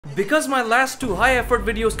Because my last two high effort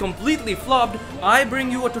videos completely flopped, I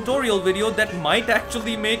bring you a tutorial video that might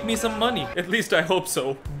actually make me some money. At least I hope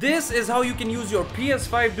so. This is how you can use your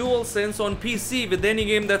PS5 DualSense on PC with any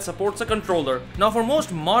game that supports a controller. Now for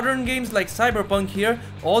most modern games like Cyberpunk here,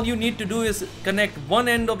 all you need to do is connect one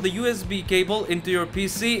end of the USB cable into your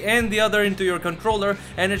PC and the other into your controller,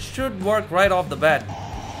 and it should work right off the bat.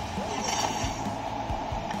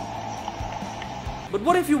 But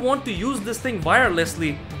what if you want to use this thing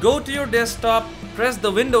wirelessly? Go to your desktop, press the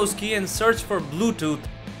Windows key and search for Bluetooth.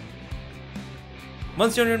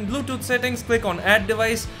 Once you're in Bluetooth settings, click on Add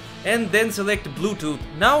Device and then select Bluetooth.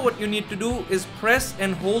 Now what you need to do is press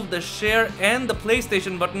and hold the share and the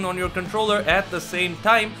PlayStation button on your controller at the same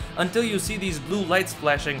time until you see these blue lights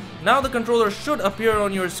flashing. Now the controller should appear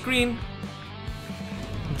on your screen.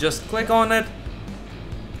 Just click on it.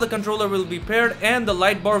 The controller will be paired and the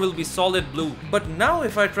light bar will be solid blue. But now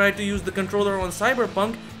if I try to use the controller on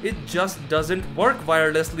Cyberpunk, it just doesn't work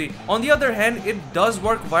wirelessly. On the other hand, it does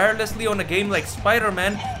work wirelessly on a game like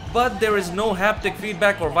Spider-Man, but there is no haptic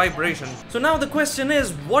feedback or vibration. So now the question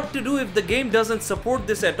is, what to do if the game doesn't support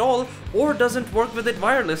this at all or doesn't work with it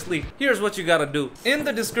wirelessly? Here's what you gotta do. In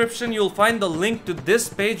the description, you'll find the link to this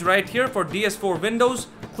page right here for DS4 Windows.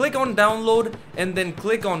 Click on download and then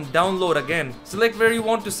click on download again. Select where you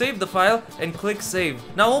want to save the file and click save.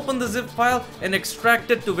 Now open the zip file and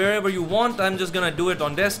extract it to wherever you want. I'm just gonna do it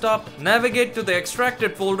on desktop. Navigate to the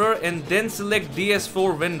extracted folder and then select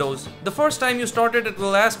DS4 Windows. The first time you start it, it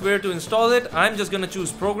will ask where to install it. I'm just gonna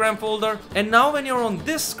choose program folder. And now when you're on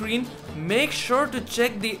this screen, make sure to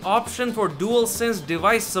check the option for DualSense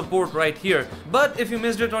device support right here. But if you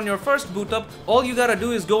missed it on your first boot up, all you gotta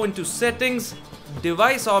do is go into settings,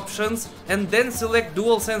 device options, and then select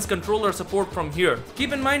DualSense controller support from here.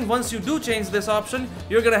 Keep in mind, once you do change this option,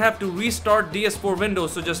 you're gonna have to restart DS4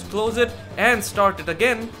 Windows, so just close it and start it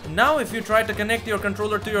again. Now if you try to connect your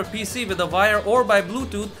controller to your PC with a wire or by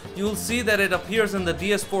Bluetooth, you'll see that it appears in the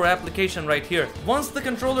DS4 application right here. Once the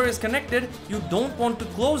controller is connected, you don't want to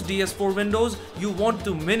close DS4 Windows, you want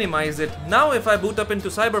to minimize it. Now if I boot up into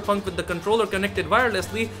Cyberpunk with the controller connected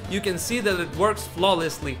wirelessly, you can see that it works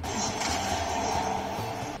flawlessly.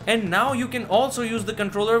 And now you can also use the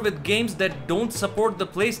controller with games that don't support the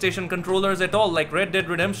PlayStation controllers at all, like Red Dead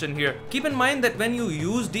Redemption here. Keep in mind that when you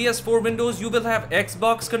use DS4 Windows, you will have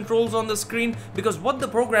Xbox controls on the screen, because what the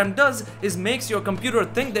program does is makes your computer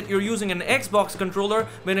think that you're using an Xbox controller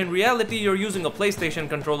when in reality you're using a PlayStation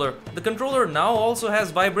controller. The controller now also has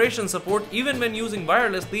vibration support even when using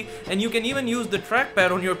wirelessly, and you can even use the trackpad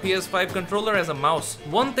on your PS5 controller as a mouse.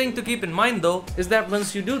 One thing to keep in mind though is that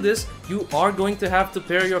once you do this, you are going to have to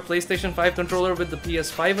pair your PlayStation 5 controller with the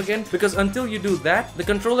PS5 again, because until you do that, the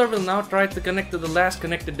controller will now try to connect to the last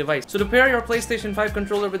connected device. So to pair your PlayStation 5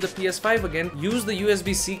 controller with the PS5 again, use the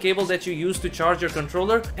USB-C cable that you use to charge your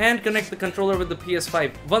controller and connect the controller with the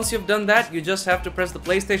PS5. Once you've done that, you just have to press the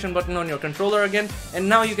PlayStation button on your controller again, and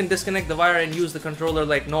now you can disconnect the wire and use the controller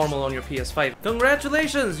like normal on your PS5.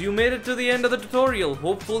 Congratulations! You made it to the end of the tutorial.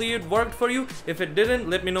 Hopefully it worked for you. If it didn't,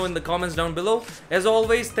 let me know in the comments down below. As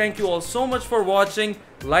always, thank you all so much for watching.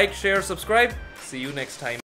 Like, share, subscribe. See you next time.